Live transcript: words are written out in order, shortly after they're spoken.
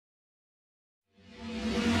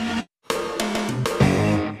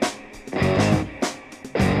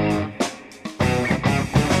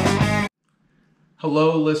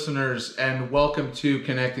Hello, listeners, and welcome to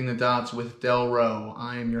Connecting the Dots with Del Rowe.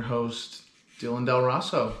 I am your host, Dylan Del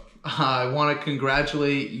Rosso. I want to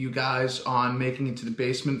congratulate you guys on making it to the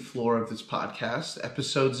basement floor of this podcast,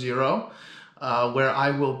 episode 0, where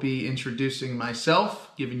I will be introducing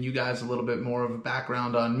myself, giving you guys a little bit more of a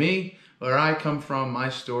background on me, where I come from, my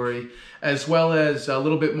story, as well as a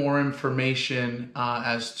little bit more information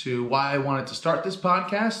as to why I wanted to start this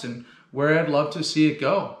podcast and where I'd love to see it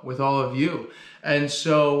go with all of you. And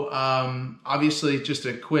so, obviously, just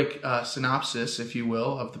a quick synopsis, if you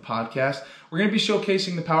will, of the podcast. We're going to be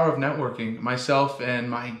showcasing the power of networking. Myself and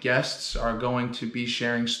my guests are going to be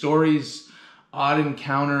sharing stories, odd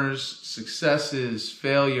encounters, successes,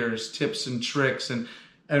 failures, tips and tricks, and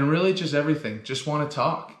really just everything. Just want to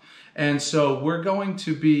talk. And so we're going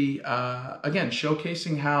to be, again,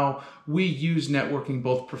 showcasing how we use networking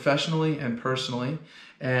both professionally and personally,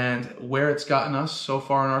 and where it's gotten us so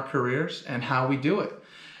far in our careers and how we do it.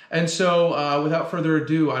 And so without further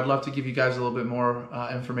ado, I'd love to give you guys a little bit more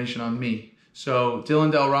information on me. So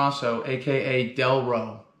Dylan Del Rosso, aka Del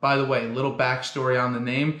Rowe. By the way, little backstory on the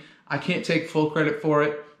name. I can't take full credit for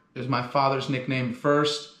it. It was my father's nickname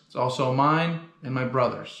first. It's also mine and my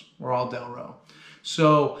brother's. We're all Del Rowe.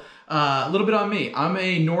 So a little bit on me. I'm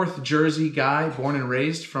a North Jersey guy, born and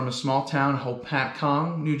raised from a small town,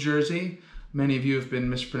 Hopatcong, New Jersey. Many of you have been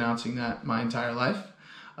mispronouncing that my entire life.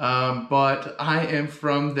 But I am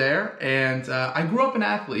from there, and I grew up an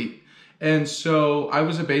athlete. And so I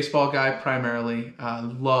was a baseball guy primarily.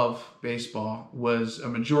 Love baseball. Was a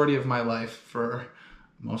majority of my life for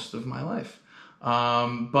most of my life.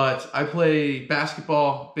 But I play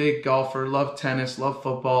basketball, big golfer, love tennis, love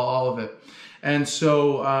football, all of it. And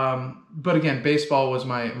so, but again, baseball was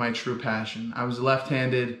my true passion. I was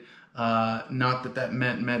left-handed. Not that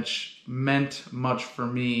meant much for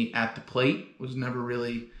me at the plate. Was never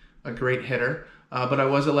really a great hitter, but I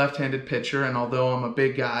was a left-handed pitcher, and although I'm a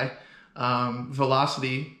big guy,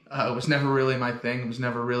 velocity was never really my thing. It was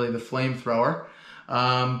never really the flamethrower,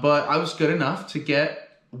 but I was good enough to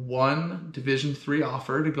get one Division III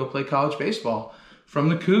offer to go play college baseball from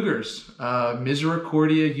the Cougars,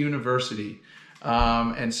 Misericordia University,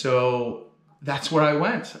 and so that's where I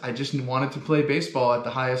went. I just wanted to play baseball at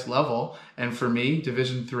the highest level. And for me,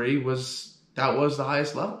 Division III was the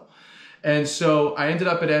highest level. And so I ended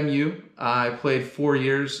up at MU. I played 4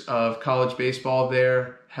 years of college baseball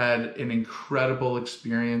there, had an incredible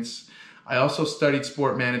experience. I also studied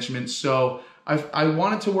sport management. So I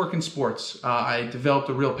wanted to work in sports. I developed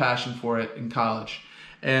a real passion for it in college.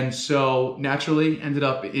 And so naturally ended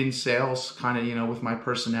up in sales, kind of, with my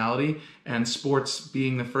personality, and sports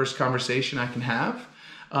being the first conversation I can have.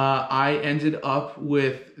 I ended up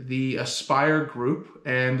with the Aspire Group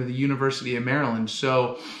and the University of Maryland.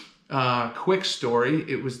 So quick story,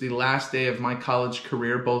 it was the last day of my college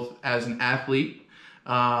career, both as an athlete,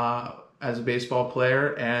 as a baseball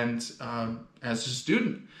player, and as a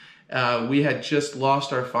student. We had just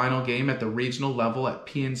lost our final game at the regional level at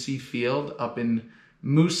PNC Field up in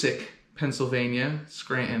Moosic, Pennsylvania,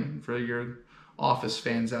 Scranton, for your Office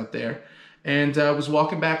fans out there. And was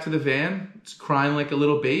walking back to the van, crying like a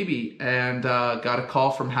little baby, and got a call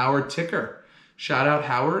from Howard Ticker. Shout out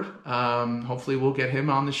Howard. Hopefully we'll get him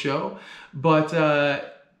on the show.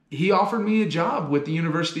 But he offered me a job with the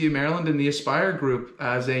University of Maryland and the Aspire Group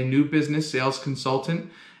as a new business sales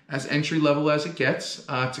consultant, as entry level as it gets,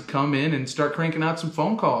 to come in and start cranking out some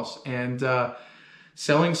phone calls and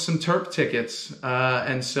selling some Terp tickets.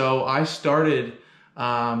 And so I started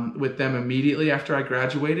with them immediately after I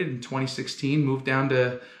graduated in 2016, moved down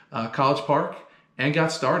to College Park and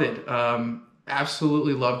got started.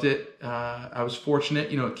 Absolutely loved it. I was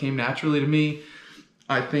fortunate, it came naturally to me.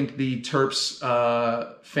 I think the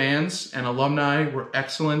Terps fans and alumni were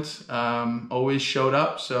excellent, always showed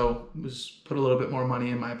up, so put a little bit more money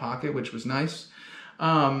in my pocket, which was nice.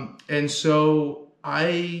 And so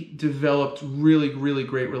I developed really, really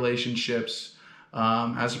great relationships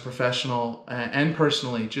as a professional and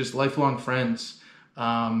personally, just lifelong friends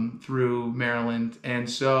through Maryland. And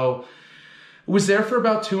so was there for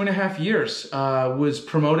about 2.5 years, was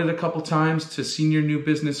promoted a couple times to senior new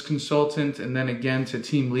business consultant, and then again to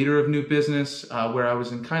team leader of new business, where I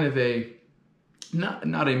was in kind of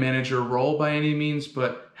not a manager role by any means,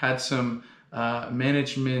 but had some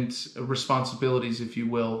management responsibilities, if you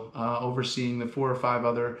will, overseeing the 4 or 5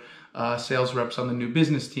 other sales reps on the new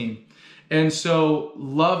business team. And so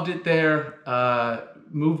loved it there,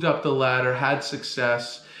 moved up the ladder, had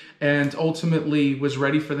success, and ultimately was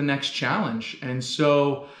ready for the next challenge. And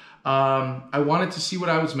so I wanted to see what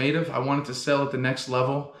I was made of. I wanted to sell at the next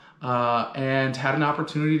level, and had an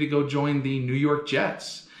opportunity to go join the New York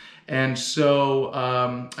Jets. And so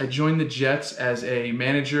I joined the Jets as a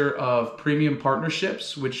manager of premium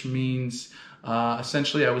partnerships, which means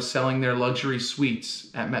essentially I was selling their luxury suites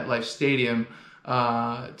at MetLife Stadium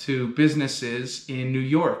to businesses in New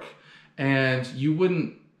York. And you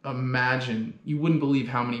wouldn't believe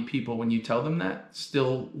how many people, when you tell them that,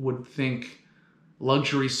 still would think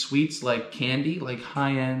luxury suites like candy, like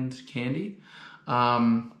high-end candy.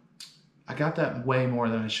 I got that way more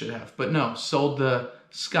than I should have. But no, sold the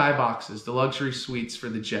skyboxes, the luxury suites for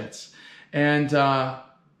the Jets. And I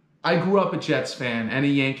grew up a Jets fan and a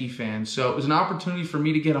Yankee fan. So it was an opportunity for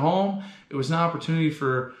me to get home. It was an opportunity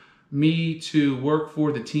for me to work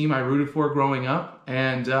for the team I rooted for growing up.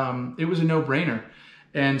 And it was a no-brainer.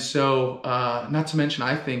 And so, not to mention,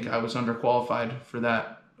 I think I was underqualified for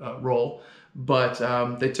that role.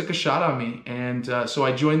 But they took a shot on me. And so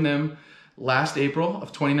I joined them last April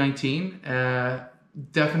of 2019.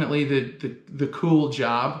 Definitely the cool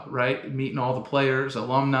job, right? Meeting all the players,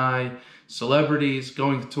 alumni, celebrities,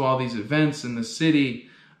 going to all these events in the city.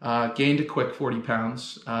 Gained a quick 40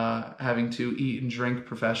 pounds, having to eat and drink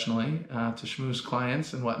professionally to schmooze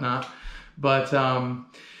clients and whatnot. But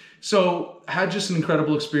so had just an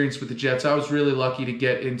incredible experience with the Jets. I was really lucky to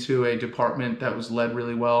get into a department that was led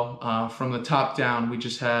really well. From the top down, we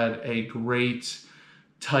just had a great,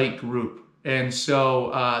 tight group. And so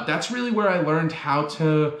that's really where I learned how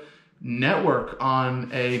to network on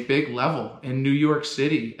a big level in New York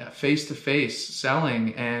City, face-to-face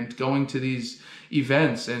selling and going to these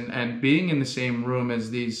events and being in the same room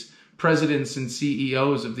as these presidents and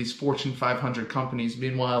CEOs of these Fortune 500 companies.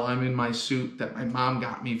 Meanwhile, I'm in my suit that my mom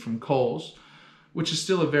got me from Kohl's, which is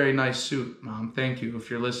still a very nice suit, Mom. Thank you if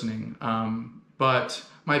you're listening. But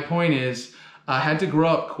my point is, I had to grow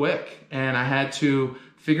up quick, and I had to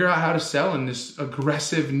figure out how to sell in this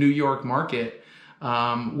aggressive New York market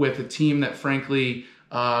with a team that frankly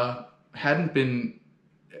hadn't been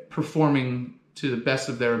performing to the best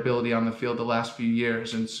of their ability on the field the last few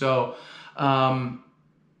years. And so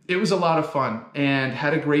it was a lot of fun and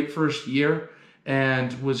had a great first year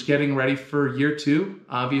and was getting ready for year two.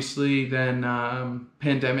 Obviously, then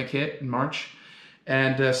pandemic hit in March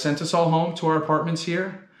and sent us all home to our apartments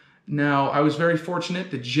here. Now, I was very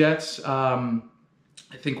fortunate. The Jets,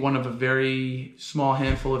 I think one of a very small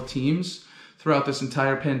handful of teams throughout this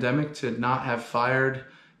entire pandemic to not have fired,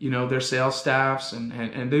 their sales staffs,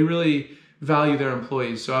 and they really value their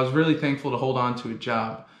employees. So I was really thankful to hold on to a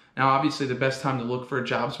job. Now, obviously, the best time to look for a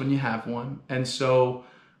job is when you have one. And so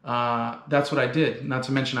that's what I did. Not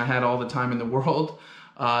to mention I had all the time in the world.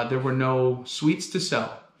 There were no suites to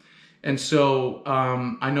sell. And so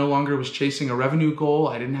I no longer was chasing a revenue goal.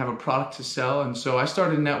 I didn't have a product to sell. And so I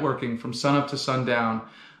started networking from sunup to sundown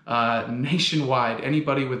nationwide.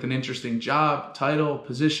 Anybody with an interesting job, title,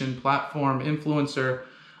 position, platform, influencer,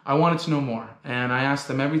 I wanted to know more. And I asked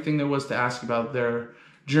them everything there was to ask about their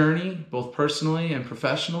journey, both personally and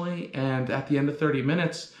professionally. And at the end of 30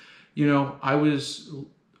 minutes,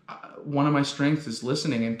 one of my strengths is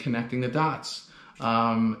listening and connecting the dots.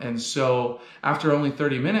 And so after only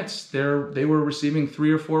 30 minutes, they were receiving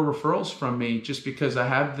 3 or 4 referrals from me just because I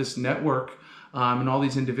have this network and all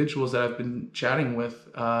these individuals that I've been chatting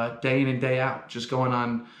with day in and day out, just going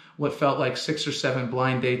on what felt like 6 or 7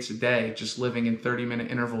 blind dates a day, just living in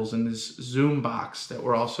 30-minute intervals in this Zoom box that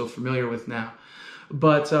we're all so familiar with now.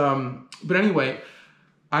 But anyway,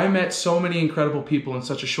 I met so many incredible people in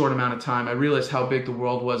such a short amount of time. I realized how big the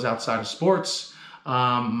world was outside of sports.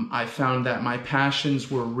 I found that my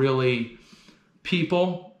passions were really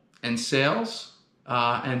people and sales,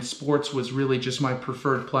 and sports was really just my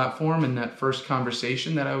preferred platform in that first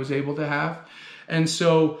conversation that I was able to have. And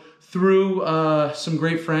so through some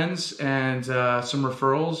great friends and some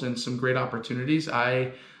referrals and some great opportunities,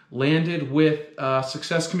 I landed with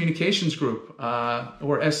Success Communications Group,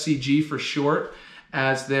 or SCG for short,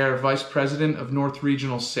 as their Vice President of North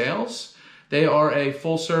Regional Sales. They are a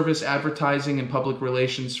full-service advertising and public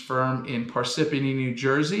relations firm in Parsippany, New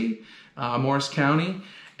Jersey, Morris County.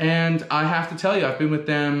 And I have to tell you, I've been with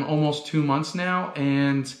them almost 2 months now,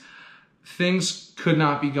 and things could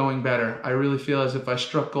not be going better. I really feel as if I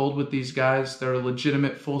struck gold with these guys. They're a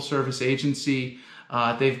legitimate full-service agency.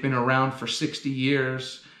 They've been around for 60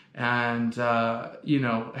 years, and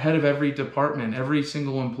head of every department, every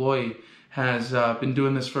single employee has been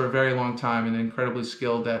doing this for a very long time and incredibly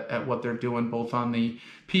skilled at what they're doing, both on the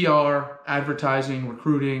PR, advertising,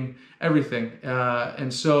 recruiting, everything.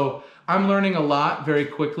 And so I'm learning a lot very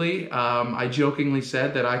quickly. I jokingly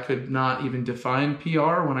said that I could not even define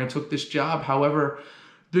PR when I took this job. However,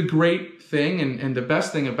 the great thing and the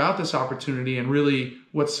best thing about this opportunity, and really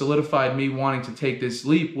what solidified me wanting to take this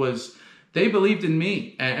leap, was they believed in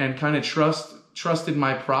me and kind of trusted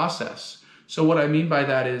my process. So what I mean by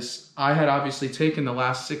that is I had obviously taken the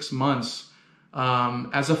last 6 months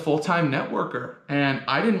as a full-time networker, and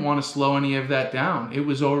I didn't want to slow any of that down. It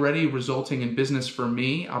was already resulting in business for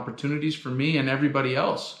me, opportunities for me and everybody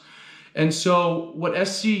else. And so what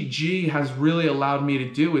SCG has really allowed me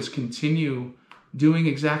to do is continue doing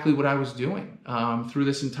exactly what I was doing through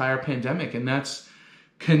this entire pandemic, and that's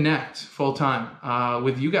connect full-time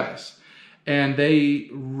with you guys. And they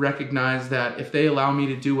recognize that if they allow me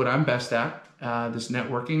to do what I'm best at, this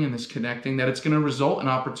networking and this connecting, that it's going to result in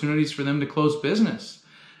opportunities for them to close business.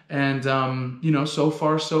 And, so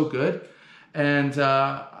far so good. And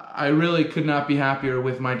I really could not be happier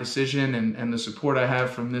with my decision and the support I have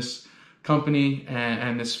from this company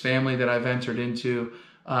and this family that I've entered into.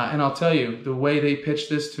 And I'll tell you, the way they pitched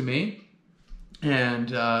this to me, and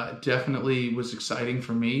definitely was exciting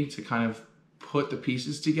for me to kind of put the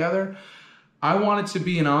pieces together. I wanted to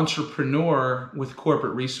be an entrepreneur with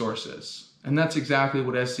corporate resources. And that's exactly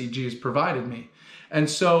what SCG has provided me. And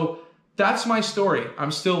so that's my story.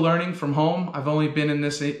 I'm still learning from home. I've only been in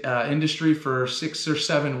this industry for 6 or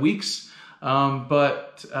 7 weeks.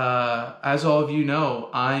 But as all of you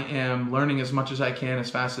know, I am learning as much as I can,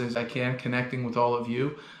 as fast as I can, connecting with all of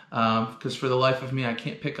you. Because for the life of me, I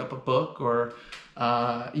can't pick up a book or,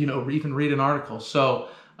 even read an article. So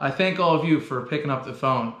I thank all of you for picking up the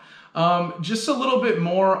phone. Just a little bit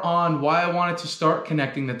more on why I wanted to start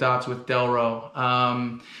connecting the dots with Delro.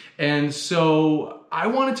 And so I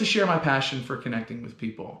wanted to share my passion for connecting with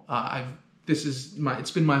people.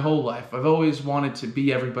 It's been my whole life. I've always wanted to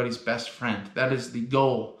be everybody's best friend. That is the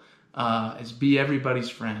goal, is be everybody's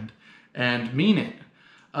friend and mean it.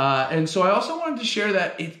 And so I also wanted to share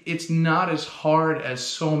that it's not as hard as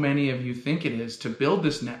so many of you think it is to build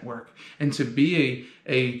this network and to be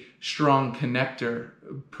a strong connector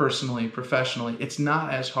personally, professionally. It's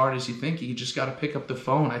not as hard as you think. You just got to pick up the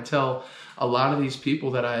phone. I tell a lot of these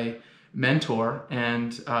people that I mentor,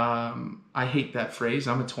 and I hate that phrase.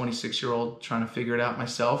 I'm a 26-year-old trying to figure it out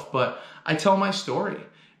myself, but I tell my story.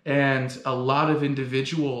 And a lot of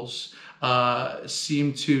individuals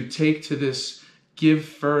seem to take to this give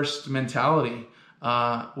first mentality.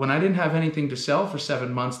 When I didn't have anything to sell for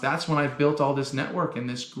 7 months, that's when I built all this network and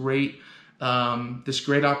this great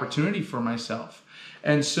opportunity for myself.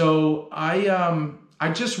 And so I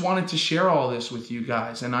just wanted to share all this with you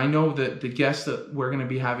guys. And I know that the guests that we're going to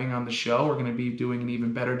be having on the show are going to be doing an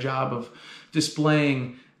even better job of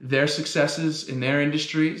displaying their successes in their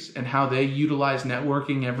industries and how they utilize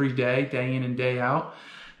networking every day, day in and day out.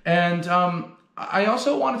 And I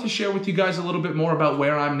also wanted to share with you guys a little bit more about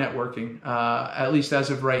where I'm networking, at least as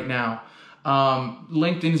of right now.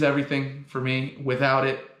 LinkedIn's everything for me. Without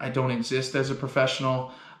it, I don't exist as a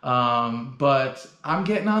professional. But I'm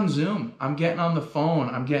getting on Zoom. I'm getting on the phone.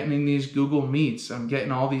 I'm getting in these Google Meets. I'm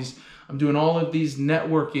doing all of these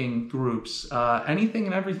networking groups, anything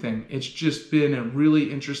and everything. It's just been a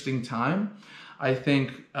really interesting time. I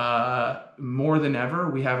think, more than ever,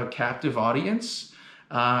 we have a captive audience.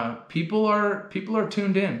 People are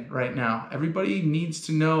tuned in right now. Everybody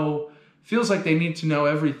feels like they need to know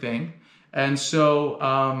everything. And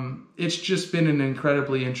so, it's just been an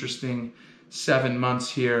incredibly interesting 7 months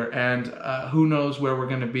here, and who knows where we're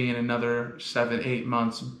going to be in another 7-8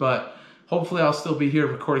 months, but hopefully I'll still be here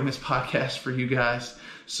recording this podcast for you guys.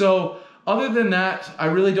 So other than that, I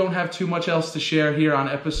really don't have too much else to share here on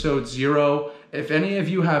episode 0. If any of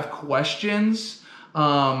you have questions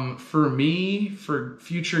for me, for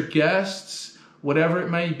future guests, whatever it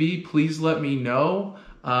may be, please let me know.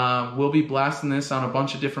 We'll be blasting this on a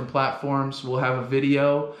bunch of different platforms. We'll have a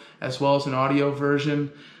video as well as an audio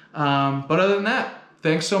version. But other than that,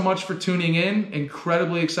 thanks so much for tuning in.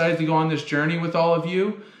 Incredibly excited to go on this journey with all of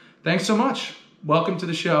you. Thanks so much. Welcome to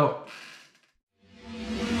the show.